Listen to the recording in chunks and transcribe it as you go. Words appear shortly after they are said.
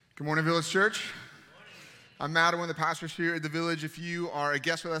Good morning, Village Church. I'm Matt, one of the pastors here at the Village. If you are a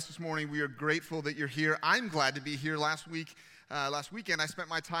guest with us this morning, we are grateful that you're here. I'm glad to be here. Last weekend, I spent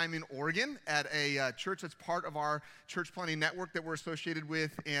my time in Oregon at a church that's part of our church planting network that we're associated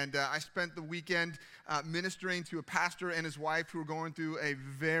with, and I spent the weekend ministering to a pastor and his wife who were going through a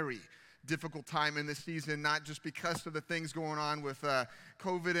very difficult time in this season, not just because of the things going on with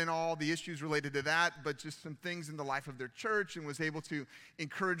COVID and all the issues related to that, but just some things in the life of their church, and was able to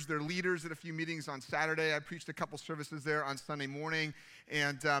encourage their leaders at a few meetings on Saturday. I preached a couple services there on Sunday morning,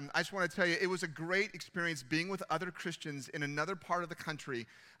 and I just want to tell you, it was a great experience being with other Christians in another part of the country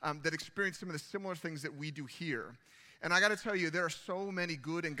that experienced some of the similar things that we do here. And I got to tell you, there are so many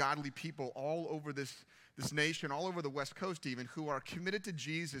good and godly people all over this nation, all over the West Coast even, who are committed to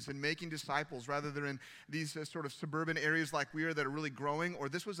Jesus and making disciples rather than in these sort of suburban areas like we are that are really growing, or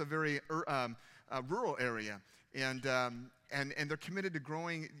this was a very rural area. And they're committed to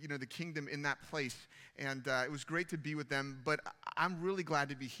growing, the kingdom in that place. And it was great to be with them, but I'm really glad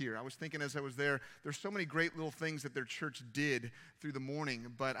to be here. I was thinking as I was there, there's so many great little things that their church did through the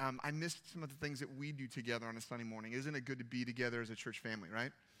morning, but I missed some of the things that we do together on a Sunday morning. Isn't it good to be together as a church family,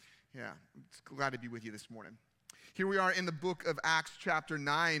 right? Yeah, I'm glad to be with you this morning. Here we are in the book of Acts chapter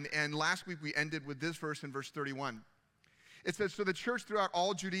 9, and last week we ended with this verse in verse 31. It says, "So the church throughout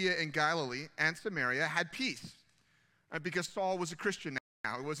all Judea and Galilee and Samaria had peace," because Saul was a Christian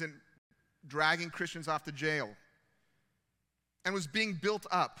now. He wasn't dragging Christians off to jail, and was being built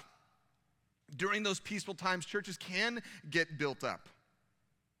up. During those peaceful times, churches can get built up.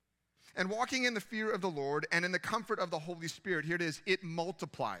 And walking in the fear of the Lord and in the comfort of the Holy Spirit, here it is, it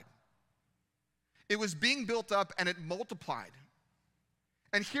multiplied. It was being built up and it multiplied.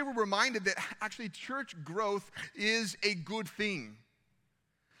 And here we're reminded that actually church growth is a good thing.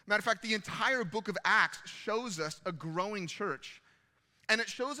 Matter of fact, the entire book of Acts shows us a growing church. And it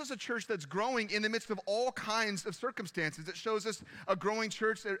shows us a church that's growing in the midst of all kinds of circumstances. It shows us a growing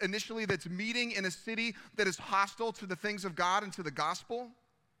church initially that's meeting in a city that is hostile to the things of God and to the gospel.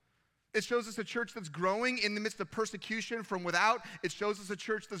 It shows us a church that's growing in the midst of persecution from without. It shows us a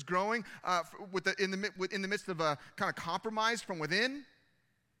church that's growing in the midst of a kind of compromise from within.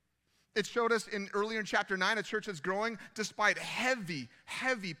 It showed us earlier in chapter 9 a church that's growing despite heavy,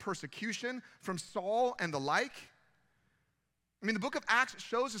 heavy persecution from Saul and the like. I mean, the book of Acts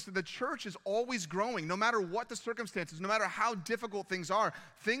shows us that the church is always growing, no matter what the circumstances, no matter how difficult things are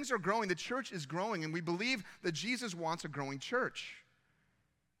growing. The church is growing, and we believe that Jesus wants a growing church.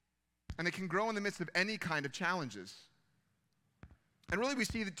 And it can grow in the midst of any kind of challenges. And really we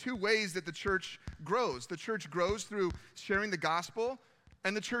see the two ways that the church grows. The church grows through sharing the gospel,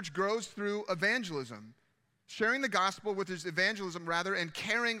 and the church grows through evangelism. Sharing the gospel, which is evangelism rather, and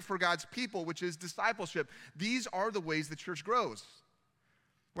caring for God's people, which is discipleship. These are the ways the church grows.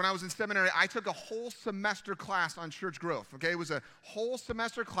 When I was in seminary, I took a whole semester class on church growth, okay? It was a whole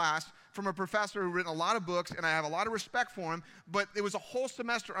semester class from a professor who'd written a lot of books, and I have a lot of respect for him, but it was a whole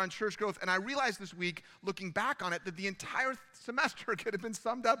semester on church growth, and I realized this week, looking back on it, that the entire semester could have been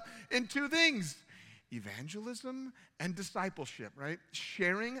summed up in two things: evangelism and discipleship, right?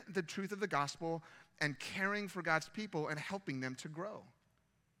 Sharing the truth of the gospel and caring for God's people and helping them to grow.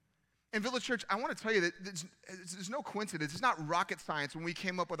 In Village Church, I want to tell you that there's no coincidence. It's not rocket science when we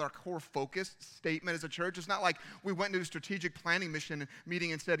came up with our core focus statement as a church. It's not like we went into a strategic planning mission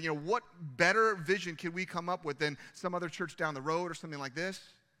meeting and said, what better vision could we come up with than some other church down the road or something like this?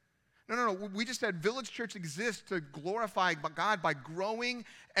 No. We just said Village Church exists to glorify God by growing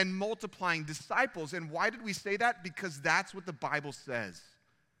and multiplying disciples. And why did we say that? Because that's what the Bible says.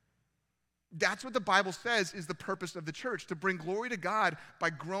 That's what the Bible says is the purpose of the church, to bring glory to God by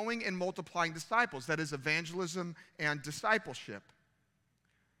growing and multiplying disciples. That is evangelism and discipleship.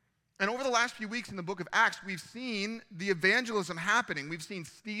 And over the last few weeks in the book of Acts, we've seen the evangelism happening. We've seen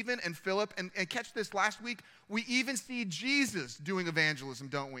Stephen and Philip, and catch this, last week, we even see Jesus doing evangelism,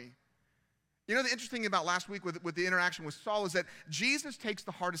 don't we? The interesting thing about last week with the interaction with Saul is that Jesus takes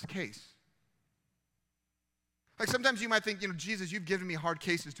the hardest case. Like sometimes you might think, Jesus, you've given me hard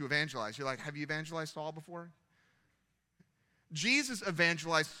cases to evangelize. You're like, have you evangelized Saul before? Jesus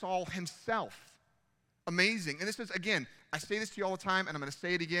evangelized Saul himself. Amazing. And this is, again, I say this to you all the time, and I'm going to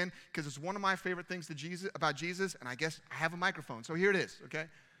say it again because it's one of my favorite things about Jesus, and I guess I have a microphone, so here it is, okay?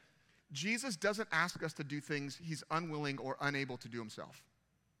 Jesus doesn't ask us to do things he's unwilling or unable to do himself.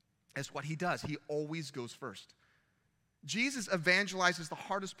 That's what he does. He always goes first. Jesus evangelizes the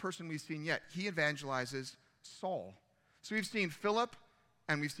hardest person we've seen yet. He evangelizes Saul. So we've seen Philip,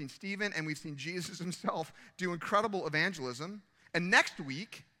 and we've seen Stephen, and we've seen Jesus himself do incredible evangelism. And next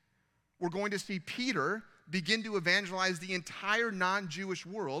week, we're going to see Peter begin to evangelize the entire non-Jewish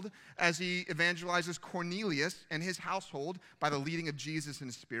world as he evangelizes Cornelius and his household by the leading of Jesus and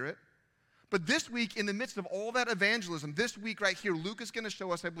his Spirit. But this week, in the midst of all that evangelism, this week right here, Luke is going to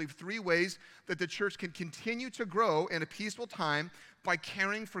show us, I believe, 3 ways that the church can continue to grow in a peaceful time by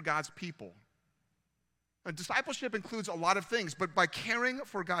caring for God's people. Now, discipleship includes a lot of things, but by caring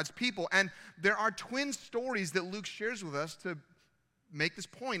for God's people. And there are twin stories that Luke shares with us to make this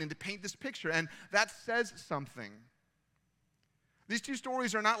point and to paint this picture, and that says something. These 2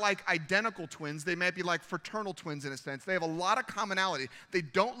 stories are not like identical twins. They might be like fraternal twins in a sense. They have a lot of commonality. They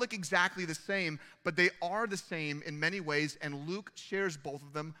don't look exactly the same, but they are the same in many ways, and Luke shares both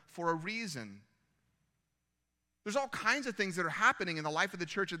of them for a reason. There's all kinds of things that are happening in the life of the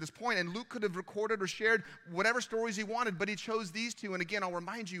church at this point, and Luke could have recorded or shared whatever stories he wanted, but he chose these 2. And again, I'll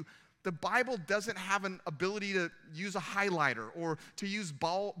remind you, the Bible doesn't have an ability to use a highlighter or to use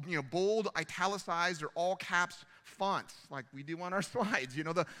bold, italicized, or all caps fonts like we do on our slides.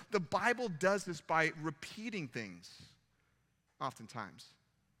 The Bible does this by repeating things oftentimes.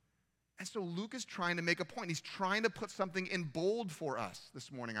 And so Luke is trying to make a point. He's trying to put something in bold for us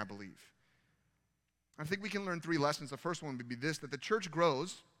this morning, I believe. I think we can learn 3 lessons. The first one would be this, that the church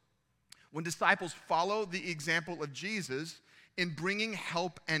grows when disciples follow the example of Jesus in bringing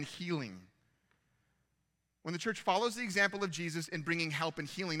help and healing. When the church follows the example of Jesus in bringing help and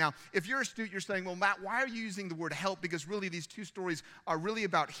healing. Now, if you're astute, you're saying, well, Matt, why are you using the word help? Because really these 2 stories are really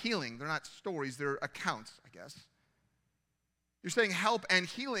about healing. They're not stories, they're accounts, I guess. You're saying help and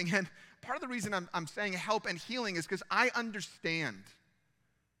healing, and part of the reason I'm saying help and healing is because I understand,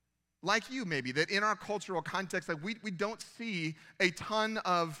 like you maybe, that in our cultural context, like we don't see a ton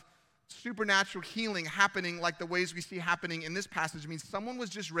of supernatural healing happening like the ways we see happening in this passage. I mean, someone was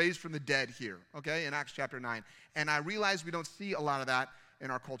just raised from the dead here, okay, in Acts chapter 9. And I realize we don't see a lot of that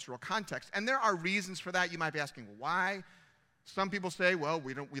in our cultural context. And there are reasons for that. You might be asking, well, why? Some people say, well,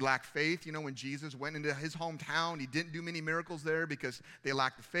 we lack faith. When Jesus went into his hometown, he didn't do many miracles there because they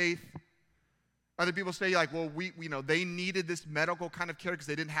lacked the faith. Other people say, like, well, they needed this medical kind of care because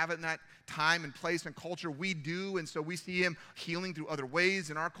they didn't have it in that time and place and culture. We do, and so we see him healing through other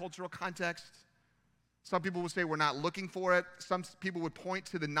ways in our cultural context. Some people would say we're not looking for it. Some people would point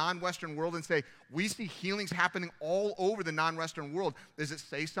to the non-Western world and say, we see healings happening all over the non-Western world. Does it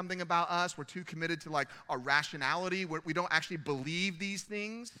say something about us? We're too committed to like our rationality. We don't actually believe these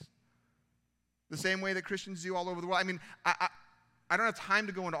things the same way that Christians do all over the world. I mean, I don't have time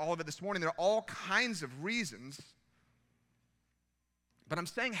to go into all of it this morning. There are all kinds of reasons. But I'm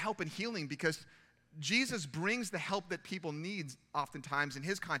saying help and healing because Jesus brings the help that people need oftentimes in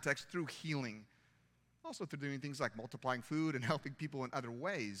his context through healing. Also through doing things like multiplying food and helping people in other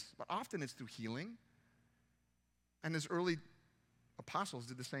ways. But often it's through healing. And his early apostles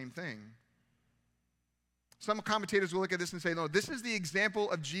did the same thing. Some commentators will look at this and say, no, this is the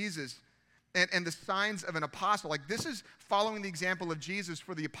example of Jesus and the signs of an apostle. Like, this is following the example of Jesus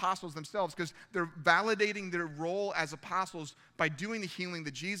for the apostles themselves because they're validating their role as apostles by doing the healing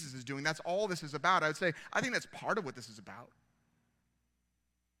that Jesus is doing. That's all this is about. I would say, I think that's part of what this is about.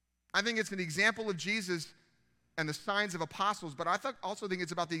 I think it's an example of Jesus and the signs of apostles, but I also think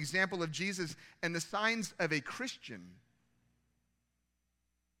it's about the example of Jesus and the signs of a Christian.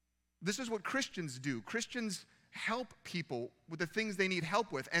 This is what Christians do. Christians help people with the things they need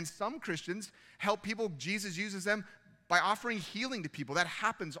help with. And some Christians help people. Jesus uses them by offering healing to people. That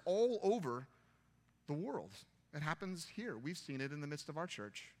happens all over the world. It happens here. We've seen it in the midst of our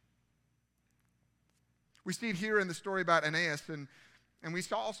church. We see it here in the story about Aeneas, and we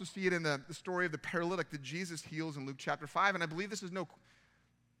also see it in the story of the paralytic that Jesus heals in Luke chapter 5. And I believe this is no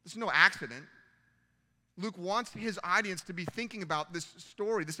accident. Luke wants his audience to be thinking about this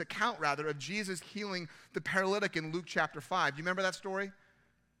story, this account rather, of Jesus healing the paralytic in Luke chapter 5. Do you remember that story?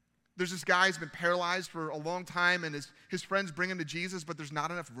 There's this guy who's been paralyzed for a long time, and his friends bring him to Jesus, but there's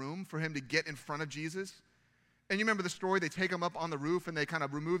not enough room for him to get in front of Jesus. And you remember the story? They take him up on the roof, and they kind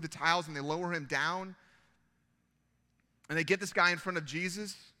of remove the tiles, and they lower him down. And they get this guy in front of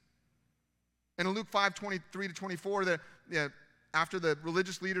Jesus. And in Luke 5:23-24, after the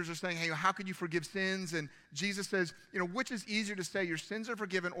religious leaders are saying, hey, how could you forgive sins? And Jesus says, which is easier to say, your sins are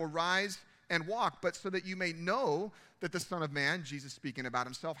forgiven, or rise and walk? But so that you may know that the Son of Man, Jesus speaking about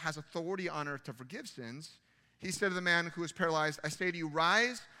himself, has authority on earth to forgive sins, he said to the man who was paralyzed, I say to you,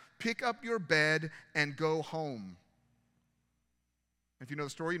 rise, pick up your bed, and go home. If you know the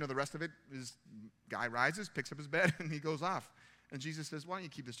story, you know the rest of it is guy rises, picks up his bed, and he goes off. And Jesus says, why don't you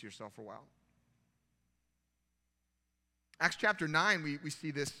keep this to yourself for a while? Acts chapter 9, we see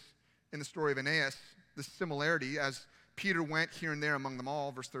this in the story of Aeneas, the similarity as Peter went here and there among them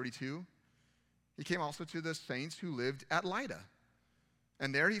all, verse 32. He came also to the saints who lived at Lydda.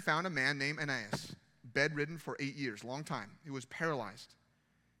 And there he found a man named Aeneas, bedridden for 8 years, long time. He was paralyzed.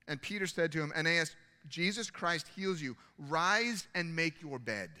 And Peter said to him, Aeneas, Jesus Christ heals you. Rise and make your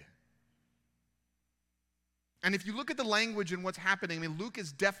bed. And if you look at the language and what's happening, I mean, Luke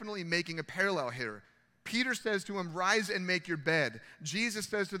is definitely making a parallel here. Peter says to him, rise and make your bed. Jesus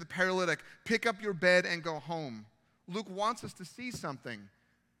says to the paralytic, pick up your bed and go home. Luke wants us to see something.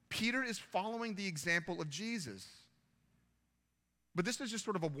 Peter is following the example of Jesus. But this is just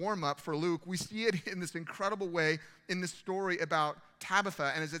sort of a warm-up for Luke. We see it in this incredible way in this story about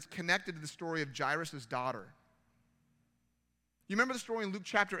Tabitha and as it's connected to the story of Jairus' daughter. You remember the story in Luke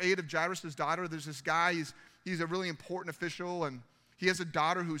chapter 8 of Jairus' daughter? There's this guy, he's a really important official, and he has a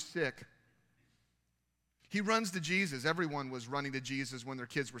daughter who's sick. He runs to Jesus. Everyone was running to Jesus when their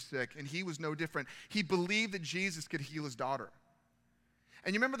kids were sick, and he was no different. He believed that Jesus could heal his daughter.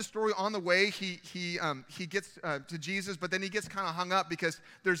 And you remember the story on the way, he gets to Jesus, but then he gets kind of hung up because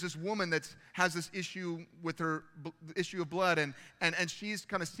there's this woman that has this issue with her issue of blood, and she's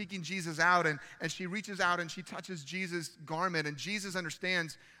kind of seeking Jesus out, and she reaches out and she touches Jesus' garment, and Jesus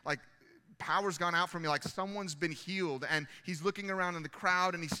understands, like, power's gone out from me, like someone's been healed, and he's looking around in the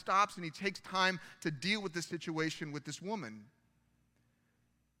crowd, and he stops and he takes time to deal with this situation with this woman.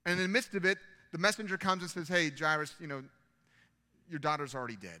 And in the midst of it, the messenger comes and says, hey, Jairus, your daughter's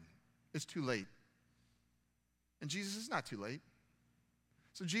already dead. It's too late. And Jesus, it's not too late.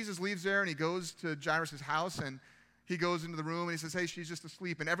 So Jesus leaves there and he goes to Jairus' house and he goes into the room and he says, hey, she's just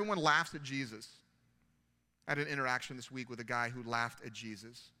asleep. And everyone laughs at Jesus. I had an interaction this week with a guy who laughed at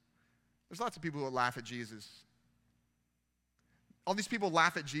Jesus. There's lots of people who laugh at Jesus. All these people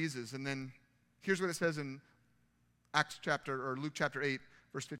laugh at Jesus, and then here's what it says in Luke chapter 8,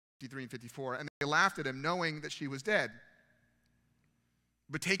 verse 53 and 54. And they laughed at him, knowing that she was dead.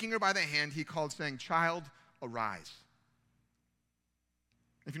 But taking her by the hand, he called, saying, child, arise.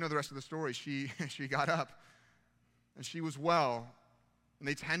 If you know the rest of the story, she got up, and she was well, and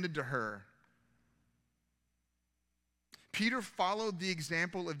they tended to her. Peter followed the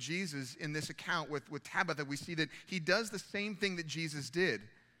example of Jesus in this account with Tabitha. We see that he does the same thing that Jesus did.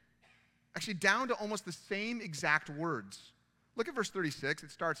 Actually, down to almost the same exact words. Look at verse 36.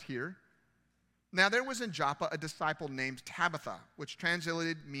 It starts here. Now there was in Joppa a disciple named Tabitha, which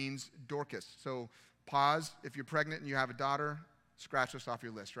translated means Dorcas. So pause. If you're pregnant and you have a daughter, scratch this off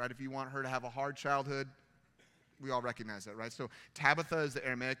your list, right? If you want her to have a hard childhood, we all recognize that, right? So Tabitha is the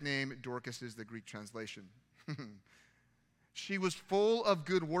Aramaic name. Dorcas is the Greek translation. She was full of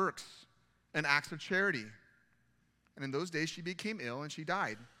good works and acts of charity. And in those days she became ill and she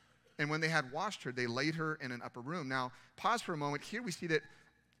died. And when they had washed her, they laid her in an upper room. Now, pause for a moment. Here we see that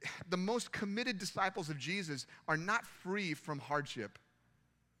the most committed disciples of Jesus are not free from hardship.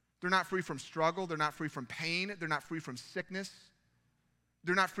 They're not free from struggle. They're not free from pain. They're not free from sickness.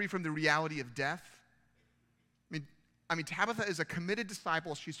 They're not free from the reality of death. I mean, Tabitha is a committed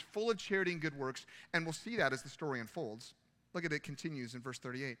disciple. She's full of charity and good works, and we'll see that as the story unfolds. Look at it, continues in verse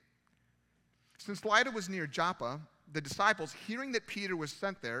 38. Since Lydda was near Joppa, the disciples, hearing that Peter was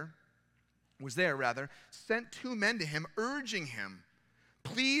there, sent 2 men to him, urging him,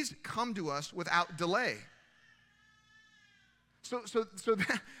 please come to us without delay. So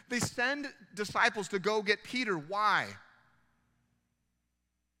they send disciples to go get Peter. Why?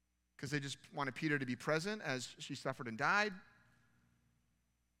 Because they just wanted Peter to be present as she suffered and died?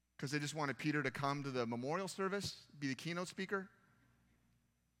 Because they just wanted Peter to come to the memorial service, be the keynote speaker?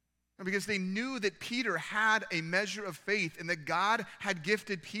 And because they knew that Peter had a measure of faith and that God had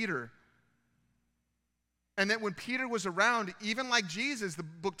gifted Peter. And that when Peter was around, even like Jesus, the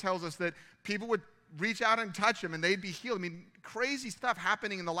book tells us that people would reach out and touch him and they'd be healed. I mean, crazy stuff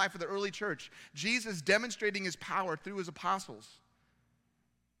happening in the life of the early church. Jesus demonstrating his power through his apostles.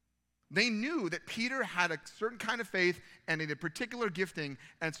 They knew that Peter had a certain kind of faith and a particular gifting,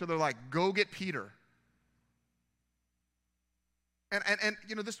 and so they're like, go get Peter. And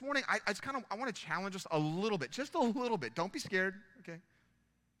this morning, I want to challenge us a little bit, just a little bit. Don't be scared, okay?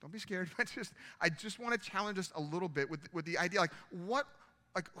 Don't be scared. I just want to challenge us a little bit with the idea,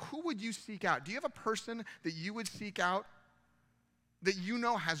 who would you seek out? Do you have a person that you would seek out that you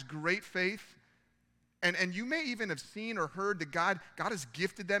know has great faith? And you may even have seen or heard that God has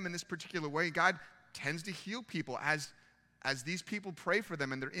gifted them in this particular way. God tends to heal people as these people pray for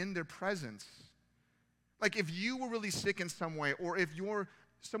them and they're in their presence. Like if you were really sick in some way, or if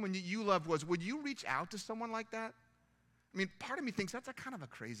someone you loved was, would you reach out to someone like that? I mean, part of me thinks that's a kind of a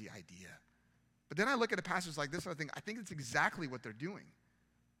crazy idea. But then I look at a passage like this and I think it's exactly what they're doing.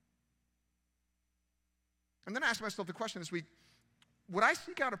 And then I ask myself the question this week, would I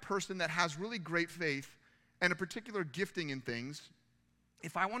seek out a person that has really great faith and a particular gifting in things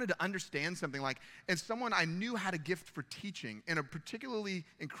if I wanted to understand something and someone I knew had a gift for teaching in a particularly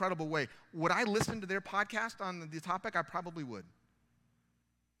incredible way, would I listen to their podcast on the topic? I probably would.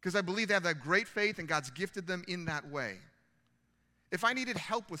 Because I believe they have that great faith and God's gifted them in that way. If I needed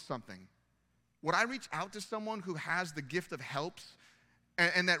help with something, would I reach out to someone who has the gift of helps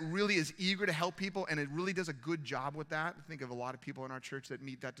and that really is eager to help people and it really does a good job with that? I think of a lot of people in our church that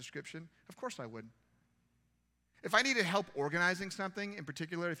meet that description. Of course I would. If I needed help organizing something, in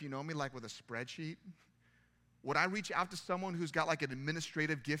particular, if you know me, like with a spreadsheet, would I reach out to someone who's got an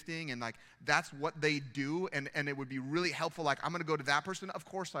administrative gifting and that's what they do and it would be really helpful, I'm going to go to that person? Of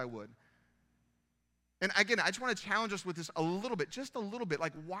course I would. And again, I just want to challenge us with this a little bit, just a little bit.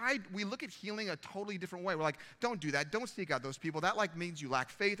 Why we look at healing a totally different way. We're don't do that. Don't seek out those people. That means you lack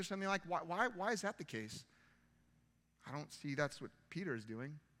faith or something. Why is that the case? I don't see that's what Peter is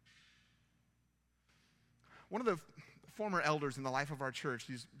doing. One of the former elders in the life of our church,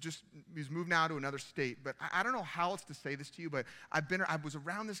 he's moved now to another state, but I don't know how else to say this to you, but I was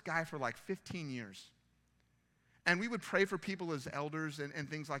around this guy for 15 years. And we would pray for people as elders and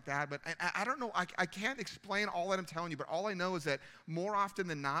things like that, but I don't know, I can't explain all that I'm telling you, but all I know is that more often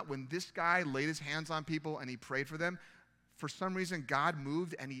than not, when this guy laid his hands on people and he prayed for them, for some reason, God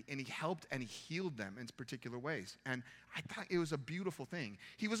moved and he helped and he healed them in particular ways. And I thought it was a beautiful thing.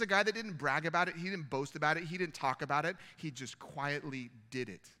 He was a guy that didn't brag about it. He didn't boast about it. He didn't talk about it. He just quietly did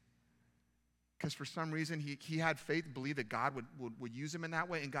it. Because for some reason, he had faith, believed that God would use him in that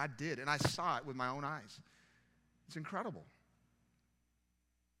way, and God did. And I saw it with my own eyes. It's incredible.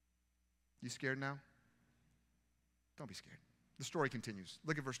 You scared now? Don't be scared. The story continues.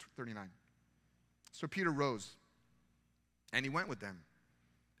 Look at verse 39. So Peter rose. And he went with them.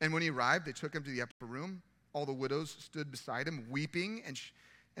 And when he arrived, they took him to the upper room. All the widows stood beside him, weeping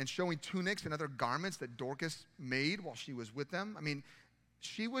and showing tunics and other garments that Dorcas made while she was with them. I mean,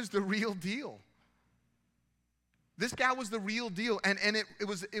 she was the real deal. This gal was the real deal. And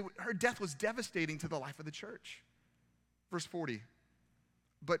her death was devastating to the life of the church. Verse 40.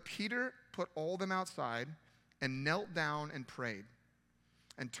 But Peter put all them outside and knelt down and prayed.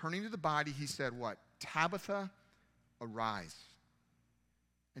 And turning to the body, he said, what? Tabitha, arise.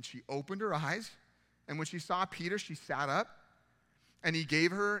 And she opened her eyes, and when she saw Peter, she sat up, and he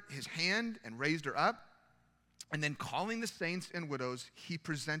gave her his hand and raised her up, and then calling the saints and widows, he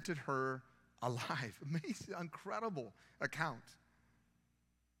presented her alive. Amazing, incredible account.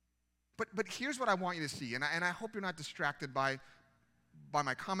 But here's what I want you to see, and I hope you're not distracted by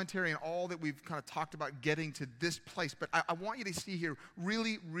my commentary and all that we've kind of talked about getting to this place, but I want you to see here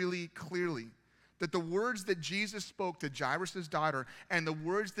really, really clearly that the words that Jesus spoke to Jairus' daughter and the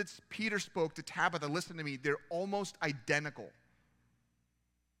words that Peter spoke to Tabitha, listen to me, they're almost identical.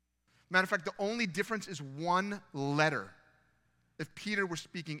 Matter of fact, the only difference is one letter if Peter were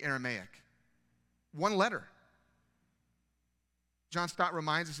speaking Aramaic. One letter. John Stott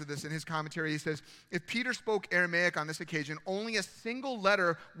reminds us of this in his commentary. He says, if Peter spoke Aramaic on this occasion, only a single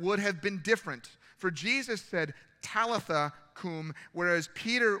letter would have been different. For Jesus said, Talitha cum, whereas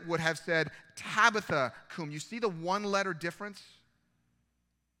Peter would have said Tabitha cum. You see the one letter difference?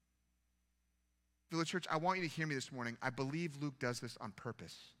 Village Church, I want you to hear me this morning. I believe Luke does this on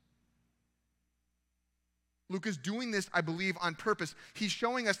purpose. Luke is doing this, I believe, on purpose. He's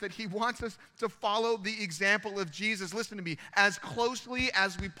showing us that he wants us to follow the example of Jesus, listen to me, as closely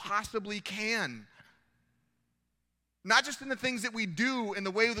as we possibly can. Not just in the things that we do, in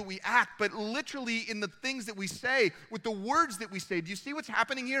the way that we act, but literally in the things that we say, with the words that we say. Do you see what's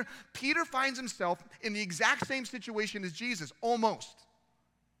happening here? Peter finds himself in the exact same situation as Jesus, almost.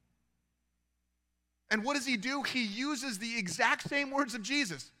 And what does he do? He uses the exact same words of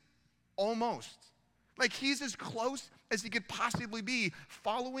Jesus, almost. Like he's as close as he could possibly be,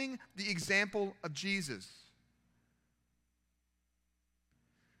 following the example of Jesus.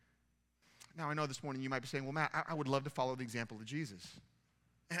 Now, I know this morning you might be saying, well, Matt, I would love to follow the example of Jesus.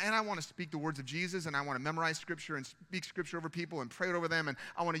 And I want to speak the words of Jesus, and I want to memorize Scripture and speak Scripture over people and pray it over them, and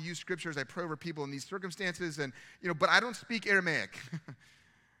I want to use Scripture as I pray over people in these circumstances, and but I don't speak Aramaic.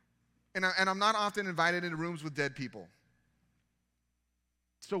 and I'm not often invited into rooms with dead people.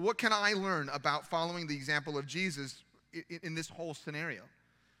 So what can I learn about following the example of Jesus in this whole scenario?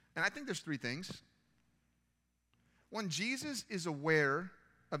 And I think there's three things. One, Jesus is aware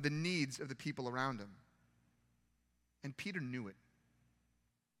of the needs of the people around him. And Peter knew it.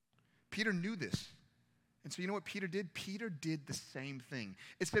 Peter knew this. And so you know what Peter did? Peter did the same thing.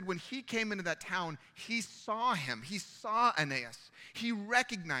 It said when he came into that town, he saw him. He saw Aeneas. He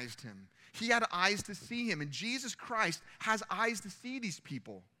recognized him. He had eyes to see him. And Jesus Christ has eyes to see these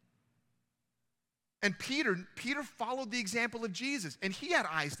people. And Peter followed the example of Jesus, and he had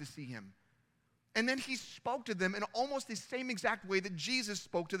eyes to see him. And then he spoke to them in almost the same exact way that Jesus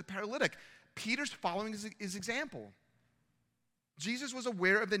spoke to the paralytic. Peter's following his example. Jesus was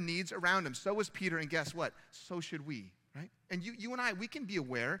aware of the needs around him. So was Peter, and guess what? So should we, right? And you and I, we can be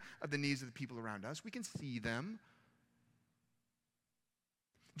aware of the needs of the people around us. We can see them.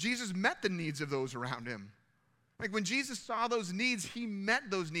 Jesus met the needs of those around him. Like when Jesus saw those needs, he met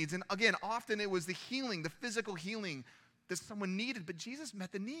those needs. And again, often it was the healing, the physical healing that someone needed, but Jesus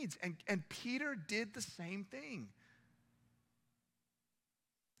met the needs. And Peter did the same thing.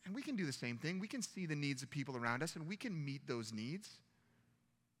 And we can do the same thing. We can see the needs of people around us, and we can meet those needs.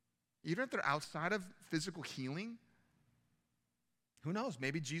 Even if they're outside of physical healing, who knows?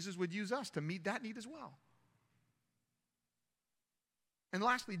 Maybe Jesus would use us to meet that need as well. And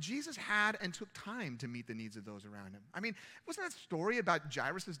lastly, Jesus had and took time to meet the needs of those around him. I mean, wasn't that story about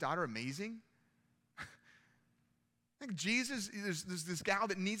Jairus' daughter amazing? Like Jesus, there's this gal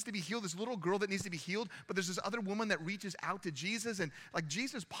that needs to be healed, this little girl that needs to be healed, but there's this other woman that reaches out to Jesus, and like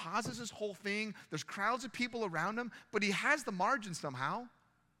Jesus pauses this whole thing. There's crowds of people around him, but he has the margin somehow. And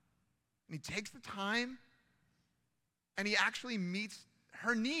he takes the time, and he actually meets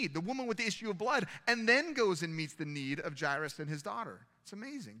her need, the woman with the issue of blood, and then goes and meets the need of Jairus and his daughter. It's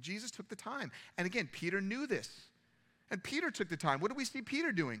amazing. Jesus took the time. And again, Peter knew this. And Peter took the time. What do we see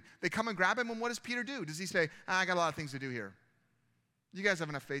Peter doing? They come and grab him, and what does Peter do? Does he say, I got a lot of things to do here. You guys have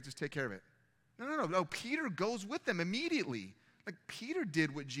enough faith, just take care of it. No. Peter goes with them immediately. Like Peter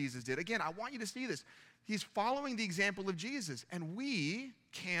did what Jesus did. Again, I want you to see this. He's following the example of Jesus, and we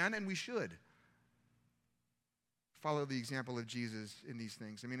can and we should follow the example of Jesus in these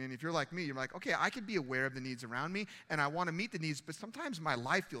things. I mean, and if you're like me, you're like, okay, I could be aware of the needs around me, and I want to meet the needs, but sometimes my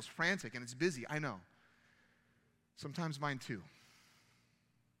life feels frantic and it's busy. I know. Sometimes mine too.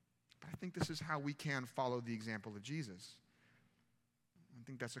 But I think this is how we can follow the example of Jesus. I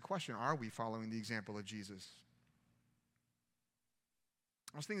think that's the question. Are we following the example of Jesus?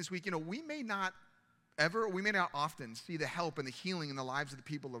 I was thinking this week, we may not ever, or we may not often see the help and the healing in the lives of the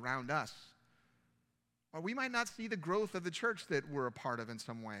people around us. Or we might not see the growth of the church that we're a part of in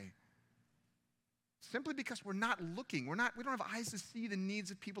some way. Simply because we're not looking. We don't have eyes to see the needs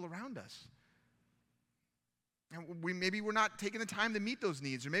of people around us. And maybe we're not taking the time to meet those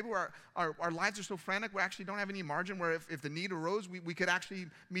needs. Or maybe our lives are so frantic, we actually don't have any margin where if the need arose, we could actually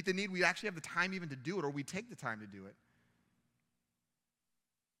meet the need. We actually have the time even to do it, or we take the time to do it.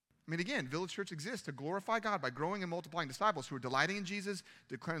 I mean, again, Village Church exists to glorify God by growing and multiplying disciples who are delighting in Jesus,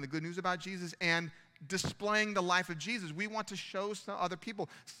 declaring the good news about Jesus, and displaying the life of Jesus. We want to show some other people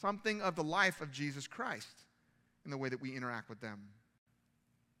something of the life of Jesus Christ in the way that we interact with them.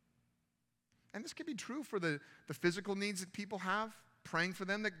 And this could be true for the physical needs that people have, praying for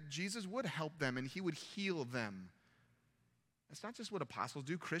them that Jesus would help them and he would heal them. That's not just what apostles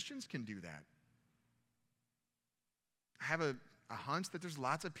do. Christians can do that. I have a hunch that there's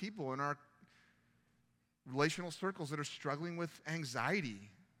lots of people in our relational circles that are struggling with anxiety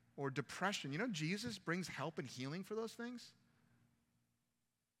or depression. Jesus brings help and healing for those things.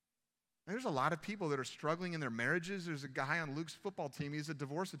 And there's a lot of people that are struggling in their marriages. There's a guy on Luke's football team. He's a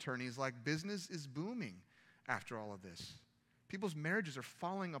divorce attorney. He's like, business is booming after all of this. People's marriages are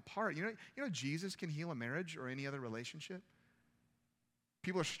falling apart. You know Jesus can heal a marriage or any other relationship.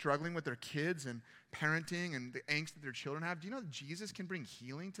 People are struggling with their kids and parenting and the angst that their children have. Do you know that Jesus can bring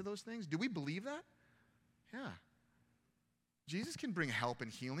healing to those things? Do we believe that? Yeah. Jesus can bring help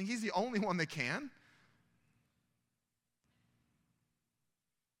and healing. He's the only one that can.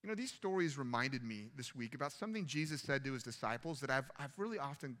 These stories reminded me this week about something Jesus said to his disciples that I've really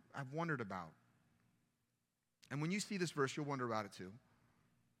often wondered about. And when you see this verse, you'll wonder about it too.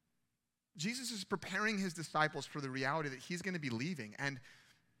 Jesus is preparing his disciples for the reality that he's going to be leaving. And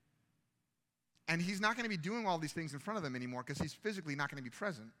he's not going to be doing all these things in front of them anymore because he's physically not going to be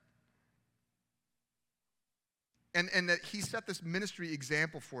present. And that he set this ministry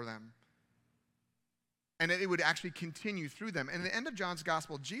example for them. And that it would actually continue through them. And at the end of John's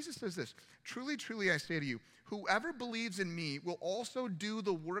gospel, Jesus says this, "Truly, truly, I say to you, whoever believes in me will also do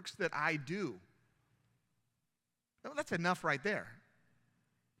the works that I do." Well, that's enough right there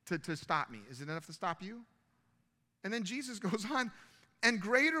to stop me. Is it enough to stop you? And then Jesus goes on, "And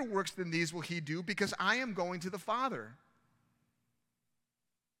greater works than these will he do because I am going to the Father."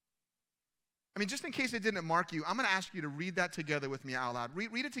 I mean, just in case it didn't mark you, I'm going to ask you to read that together with me out loud.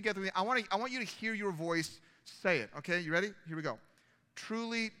 Read it together with me. I want you to hear your voice say it, okay? You ready? Here we go.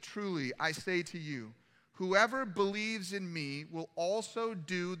 Truly, truly, I say to you, whoever believes in me will also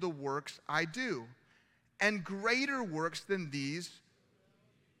do the works I do, and greater works than these.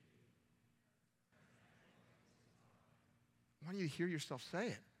 I want you to hear yourself say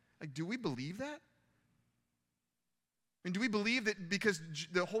it. Like, do we believe that? I mean, do we believe that because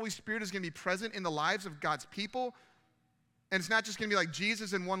the Holy Spirit is going to be present in the lives of God's people, and it's not just going to be like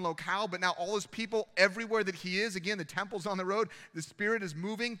Jesus in one locale, but now all his people everywhere that he is, again, the temple's on the road, the Spirit is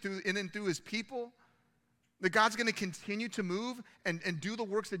moving in and through his people, that God's going to continue to move and do the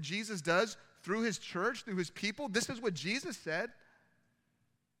works that Jesus does through his church, through his people? This is what Jesus said.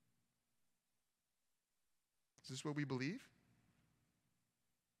 Is this what we believe?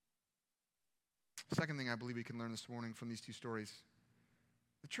 Second thing I believe we can learn this morning from these two stories.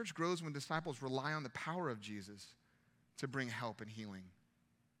 The church grows when disciples rely on the power of Jesus to bring help and healing.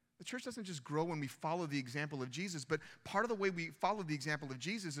 The church doesn't just grow when we follow the example of Jesus, but part of the way we follow the example of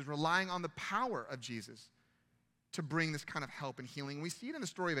Jesus is relying on the power of Jesus to bring this kind of help and healing. We see it in the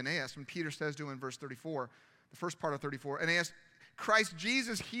story of Aeneas when Peter says to him in verse 34, the first part of 34, Aeneas, Christ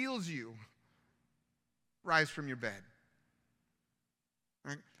Jesus heals you. Rise from your bed.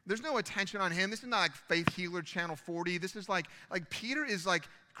 Right? There's no attention on him. This is not like Faith Healer Channel 40. This is like Peter is like,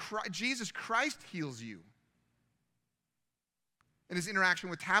 Jesus Christ heals you. In his interaction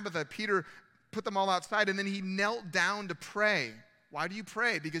with Tabitha, Peter put them all outside and then he knelt down to pray. Why do you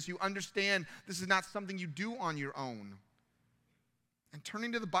pray? Because you understand this is not something you do on your own. And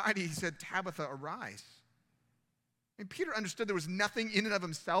turning to the body, he said, Tabitha, arise. And Peter understood there was nothing in and of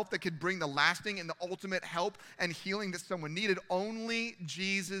himself that could bring the lasting and the ultimate help and healing that someone needed. Only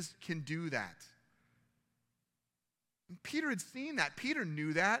Jesus can do that. And Peter had seen that. Peter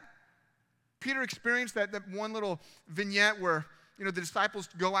knew that. Peter experienced that one little vignette where, you know, the disciples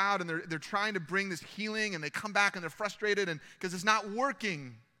go out and they're trying to bring this healing and they come back and they're frustrated and because it's not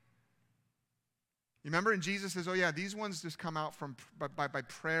working. You remember? And Jesus says, oh yeah, these ones just come out by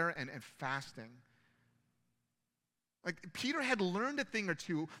prayer and fasting. Like Peter had learned a thing or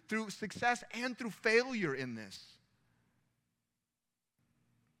two through success and through failure in this.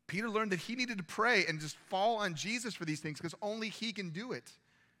 Peter learned that he needed to pray and just fall on Jesus for these things because only he can do it.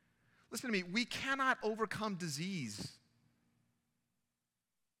 Listen to me, we cannot overcome disease.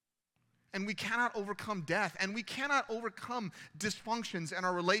 And we cannot overcome death. And we cannot overcome dysfunctions in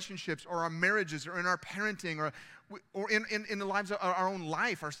our relationships or our marriages or in our parenting or in the lives of our own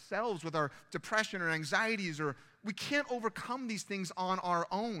life, ourselves with our depression or anxieties. Or we can't overcome these things on our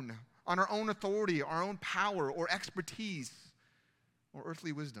own authority, our own power or expertise or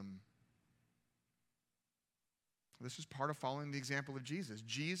earthly wisdom. This is part of following the example of Jesus.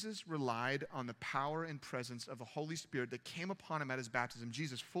 Jesus relied on the power and presence of the Holy Spirit that came upon him at his baptism.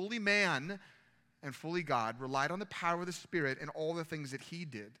 Jesus, fully man and fully God, relied on the power of the Spirit and all the things that he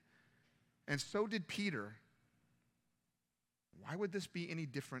did. And so did Peter. Why would this be any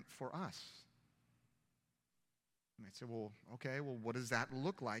different for us? You might say, well, okay, what does that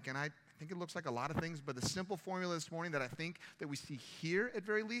look like? And I think it looks like a lot of things, but the simple formula this morning that I think that we see here at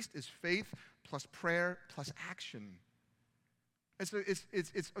very least is faith plus prayer plus action. And so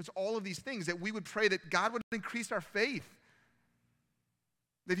it's all of these things that we would pray that God would increase our faith,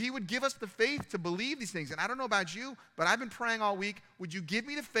 that he would give us the faith to believe these things. And I don't know about you, but I've been praying all week, would you give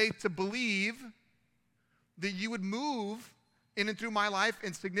me the faith to believe that you would move in and through my life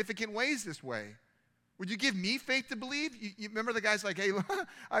in significant ways this way? Would you give me faith to believe? You remember the guy's like, hey,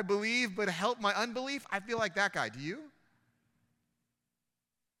 I believe, but help my unbelief? I feel like that guy. Do you?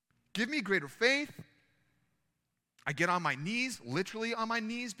 Give me greater faith. I get on my knees, literally on my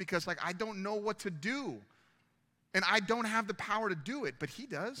knees, because like I don't know what to do. And I don't have the power to do it, but he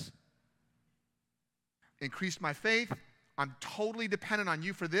does. Increase my faith. I'm totally dependent on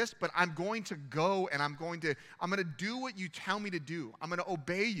you for this, but I'm going to go and I'm going to do what you tell me to do. I'm going to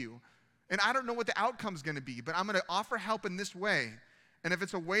obey you. And I don't know what the outcome's going to be, but I'm going to offer help in this way. And if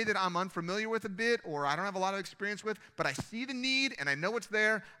it's a way that I'm unfamiliar with a bit or I don't have a lot of experience with, but I see the need and I know it's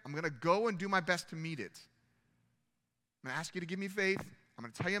there, I'm going to go and do my best to meet it. I'm going to ask you to give me faith. I'm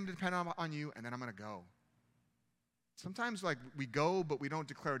going to tell you I'm dependent on you, and then I'm going to go. Sometimes like we go, but we don't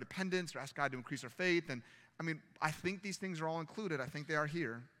declare dependence or ask God to increase our faith. And I mean, I think these things are all included. I think they are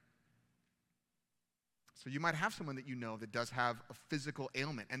here. So you might have someone that you know that does have a physical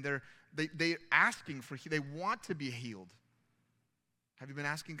ailment, and they're asking for, they want to be healed. Have you been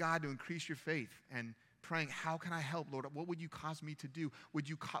asking God to increase your faith and praying, how can I help, Lord? What would you cause me to do? Would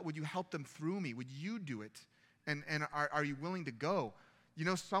you help them through me? Would you do it? And are you willing to go? You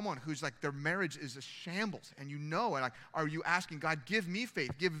know someone who's like their marriage is a shambles, and you know, and like, are you asking God, give me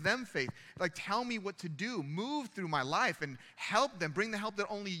faith, give them faith, like tell me what to do, move through my life and help them, bring the help that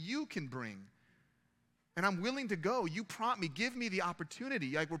only you can bring. And I'm willing to go. You prompt me, give me the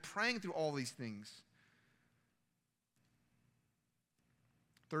opportunity. Like we're praying through all these things.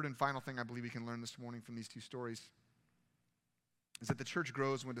 Third and final thing I believe we can learn this morning from these two stories is that the church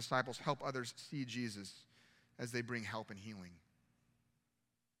grows when disciples help others see Jesus as they bring help and healing.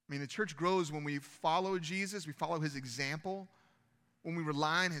 I mean, the church grows when we follow Jesus, we follow his example, when we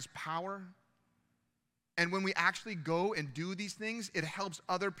rely on his power, and when we actually go and do these things, it helps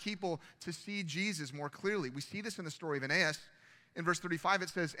other people to see Jesus more clearly. We see this in the story of Aeneas. In verse 35, it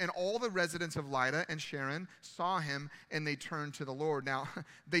says, and all the residents of Lydda and Sharon saw him, and they turned to the Lord. Now,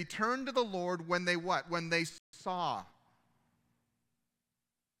 they turned to the Lord when they what? When they saw.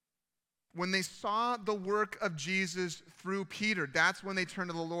 When they saw the work of Jesus through Peter, that's when they turned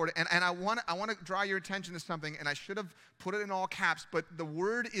to the Lord. And I want to draw your attention to something, and I should have put it in all caps, but the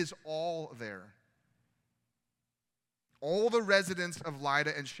word is all there. All the residents of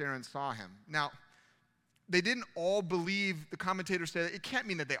Lydda and Sharon saw him. Now, they didn't all believe. The commentators say it can't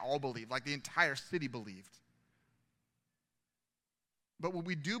mean that they all believed, like the entire city believed. But what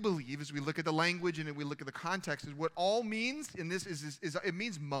we do believe as we look at the language and we look at the context is what all means in this is it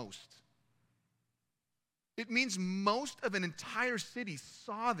means most. It means most of an entire city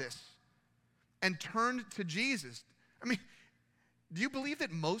saw this and turned to Jesus. I mean, do you believe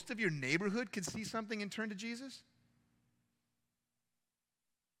that most of your neighborhood could see something and turn to Jesus?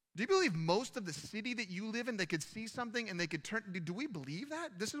 Do you believe most of the city that you live in, they could see something and they could turn? Do we believe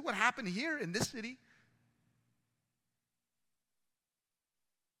that? This is what happened here in this city.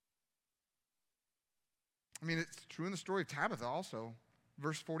 I mean, it's true in the story of Tabitha also.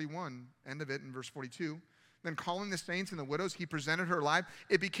 Verse 41, end of it in verse 42. Then calling the saints and the widows, he presented her alive.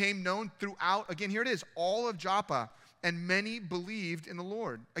 It became known throughout, again, here it is, all of Joppa, and many believed in the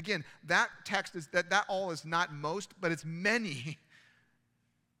Lord. Again, that text is, that all is not most, but it's many.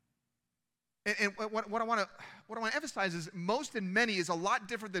 And what I want to emphasize is most and many is a lot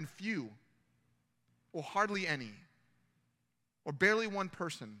different than few, or hardly any, or barely one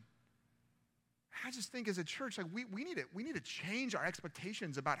person. I just think as a church, like we need to change our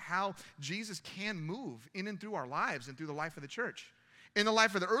expectations about how Jesus can move in and through our lives and through the life of the church. In the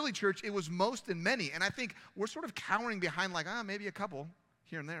life of the early church, it was most and many, and I think we're sort of cowering behind like, maybe a couple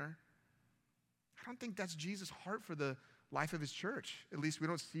here and there. I don't think that's Jesus' heart for the life of his church. At least we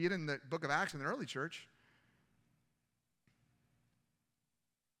don't see it in the book of Acts in the early church.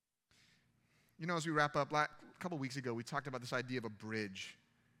 You know, as we wrap up, a couple weeks ago, we talked about this idea of a bridge.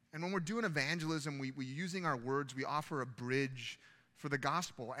 And when we're doing evangelism, we're using our words, we offer a bridge for the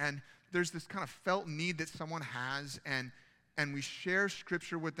gospel. And there's this kind of felt need that someone has, and we share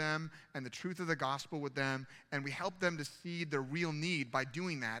scripture with them and the truth of the gospel with them, and we help them to see their real need by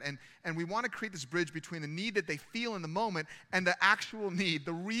doing that. And we want to create this bridge between the need that they feel in the moment and the actual need,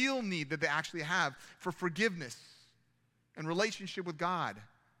 the real need that they actually have for forgiveness and relationship with God.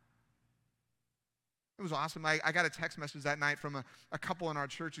 It was awesome. I got a text message that night from a couple in our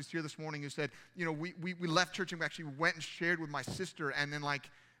church who's here this morning who said, you know, we left church and we actually went and shared with my sister, and then like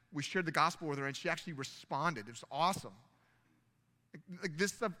we shared the gospel with her, and she actually responded. It was awesome. Like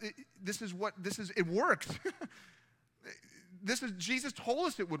this stuff, it works. Jesus told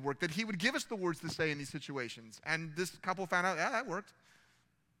us it would work, that he would give us the words to say in these situations. And this couple found out, that worked.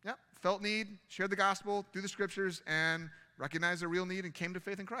 Yep, felt need, shared the gospel through the scriptures, and recognized a real need and came to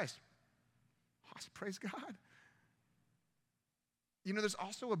faith in Christ. Praise God. You know, there's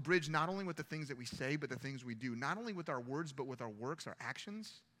also a bridge not only with the things that we say, but the things we do. Not only with our words, but with our works, our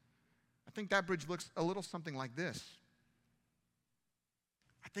actions. I think that bridge looks a little something like this.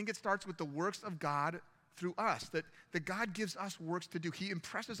 I think it starts with the works of God through us, that God gives us works to do. He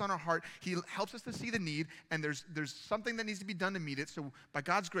impresses on our heart. He helps us to see the need, and there's something that needs to be done to meet it. So by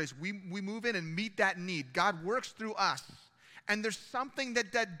God's grace, we move in and meet that need. God works through us. And there's something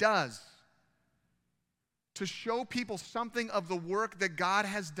that does to show people something of the work that God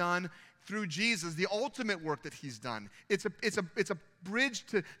has done through Jesus, the ultimate work that he's done. It's a bridge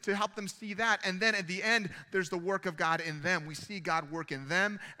to help them see that. And then at the end, there's the work of God in them. We see God work in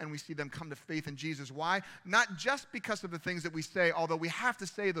them, and we see them come to faith in Jesus. Why? Not just because of the things that we say, although we have to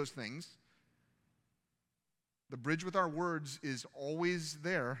say those things. The bridge with our words is always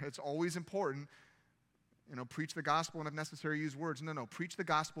there. It's always important. You know, preach the gospel and if necessary, use words. No, preach the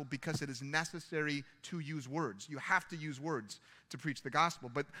gospel because it is necessary to use words. You have to use words to preach the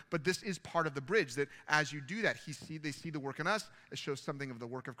gospel. But this is part of the bridge, that as you do that, they see the work in us. It shows something of the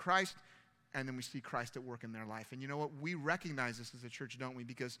work of Christ. and then we see Christ at work in their life. And you know what? We recognize this as a church, don't we?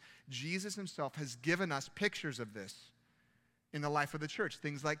 Because Jesus himself has given us pictures of this in the life of the church.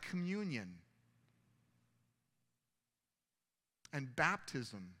 Things like communion and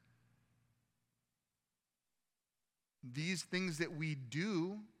baptism. These things that we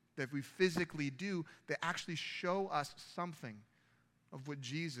do, that we physically do, they actually show us something of what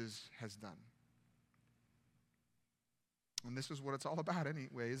Jesus has done. And this is what it's all about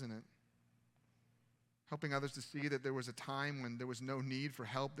anyway, isn't it? Helping others to see that there was a time when there was no need for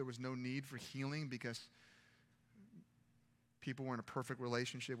help, there was no need for healing because people were in a perfect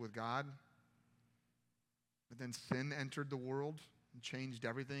relationship with God. But then sin entered the world and changed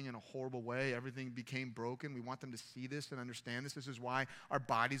everything in a horrible way. Everything became broken. We want them to see this and understand this. This is why our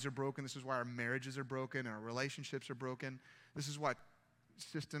bodies are broken. This is why our marriages are broken and our relationships are broken. This is why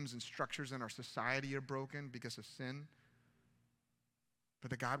systems and structures in our society are broken because of sin. But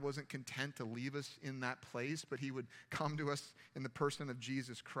that God wasn't content to leave us in that place, but he would come to us in the person of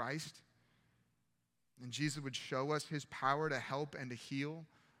Jesus Christ. And Jesus would show us his power to help and to heal,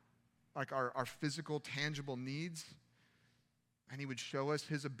 like our physical, tangible needs. And he would show us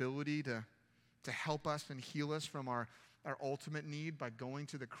his ability to help us and heal us from our ultimate need by going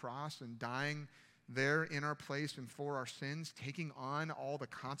to the cross and dying there in our place and for our sins, taking on all the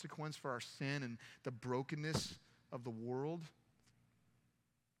consequence for our sin and the brokenness of the world.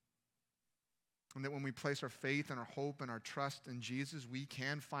 And that when we place our faith and our hope and our trust in Jesus, we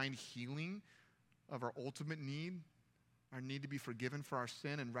can find healing of our ultimate need, our need to be forgiven for our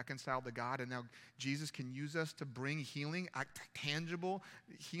sin and reconciled to God. And now Jesus can use us to bring healing, tangible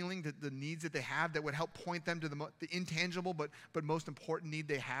healing, to the needs that they have that would help point them to the intangible but most important need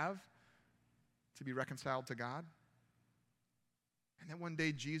they have, to be reconciled to God. And then one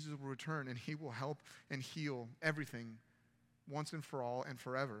day Jesus will return and he will help and heal everything once and for all and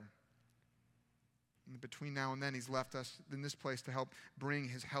forever. And between now and then, he's left us in this place to help bring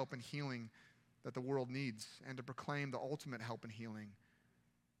his help and healing that the world needs and to proclaim the ultimate help and healing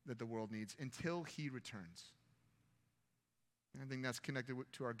that the world needs until he returns. And I think that's connected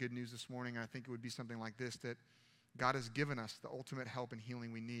to our good news this morning. I think it would be something like this, that God has given us the ultimate help and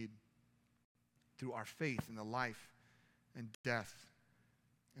healing we need through our faith in the life and death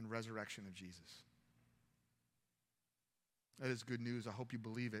and resurrection of Jesus. That is good news. I hope you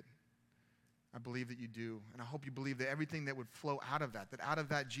believe it. I believe that you do. And I hope you believe that everything that would flow out of that out of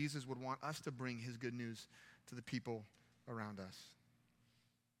that Jesus would want us to bring his good news to the people around us.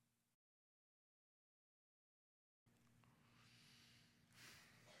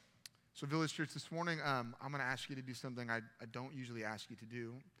 So Village Church, this morning, I'm going to ask you to do something I don't usually ask you to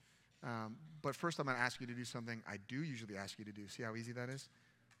do. But first I'm going to ask you to do something I do usually ask you to do. See how easy that is?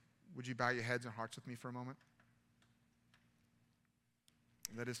 Would you bow your heads and hearts with me for a moment?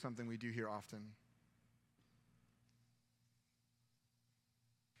 That is something we do here often.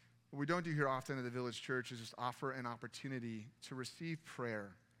 What we don't do here often at the Village Church is just offer an opportunity to receive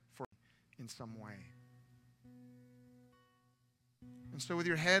prayer for in some way. And so with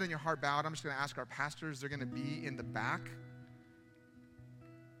your head and your heart bowed, I'm just going to ask our pastors. They're going to be in the back.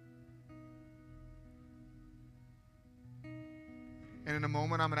 And in a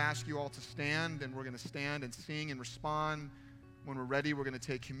moment, I'm going to ask you all to stand, and we're going to stand and sing and respond. When we're ready, we're going to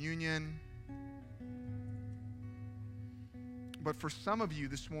take communion. But for some of you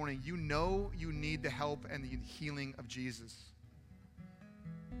this morning, you know you need the help and the healing of Jesus.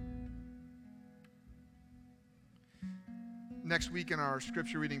 Next week in our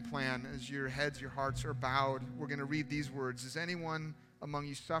scripture reading plan, as your heads, your hearts are bowed, we're going to read these words. Is anyone among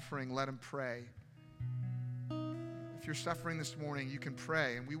you suffering? Let him pray. If you're suffering this morning, you can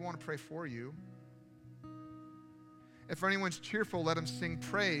pray, and we want to pray for you. If anyone's cheerful, let them sing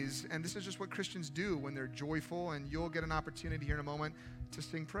praise. And this is just what Christians do when they're joyful, and you'll get an opportunity here in a moment to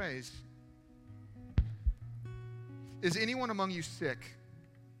sing praise. Is anyone among you sick?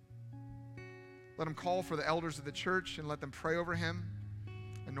 Let them call for the elders of the church and let them pray over him,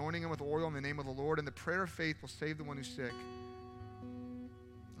 anointing him with oil in the name of the Lord. And the prayer of faith will save the one who's sick.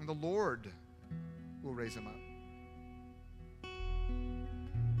 And the Lord will raise him up.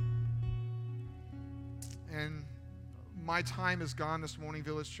 And my time is gone this morning,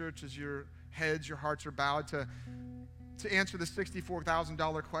 Village Church, as your heads, your hearts are bowed to answer the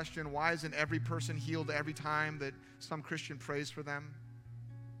 $64,000 question, why isn't every person healed every time that some Christian prays for them?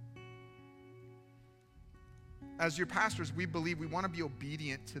 As your pastors, we believe we want to be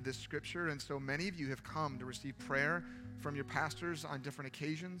obedient to this scripture, and so many of you have come to receive prayer from your pastors on different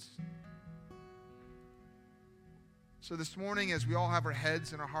occasions. So this morning, as we all have our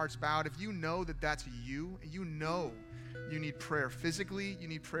heads and our hearts bowed, if you know that that's you, you know you need prayer physically, you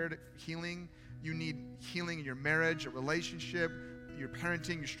need prayer to healing, you need healing in your marriage, your relationship, your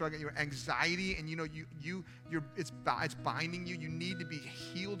parenting, you're struggling, your anxiety, and you know it's binding you. You need to be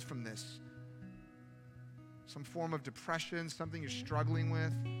healed from this. Some form of depression, something you're struggling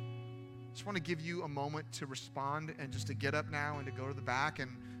with. I just want to give you a moment to respond and just to get up now and to go to the back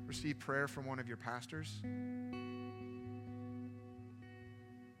and receive prayer from one of your pastors.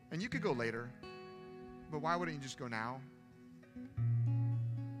 And you could go later, but why wouldn't you just go now?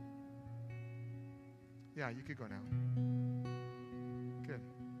 Yeah, you could go now. Good.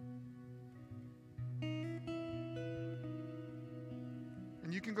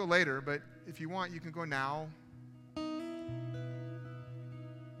 And you can go later, but if you want, you can go now.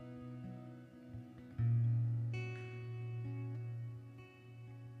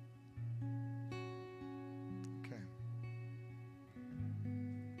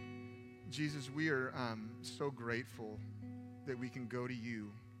 Jesus, we are so grateful that we can go to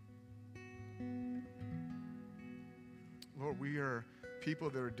you. Lord, we are people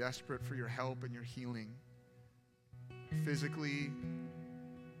that are desperate for your help and your healing. Physically,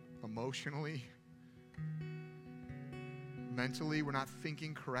 emotionally, mentally, we're not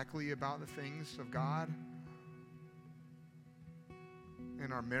thinking correctly about the things of God.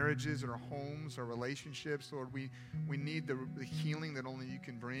 In our marriages, in our homes, our relationships, Lord, we need the healing that only you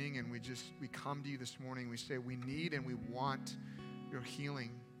can bring, and we come to you this morning. We say we need and we want your healing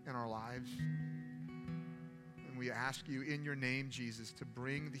in our lives. And we ask you in your name, Jesus, to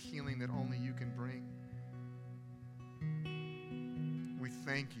bring the healing that only you can bring. We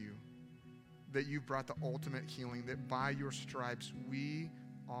thank you that you've brought the ultimate healing, that by your stripes we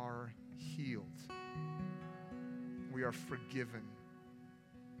are healed. We are forgiven.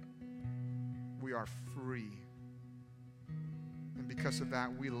 We are free. And because of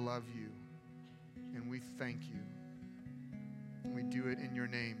that, we love you. And we thank you. And we do it in your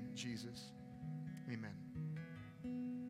name, Jesus. Amen.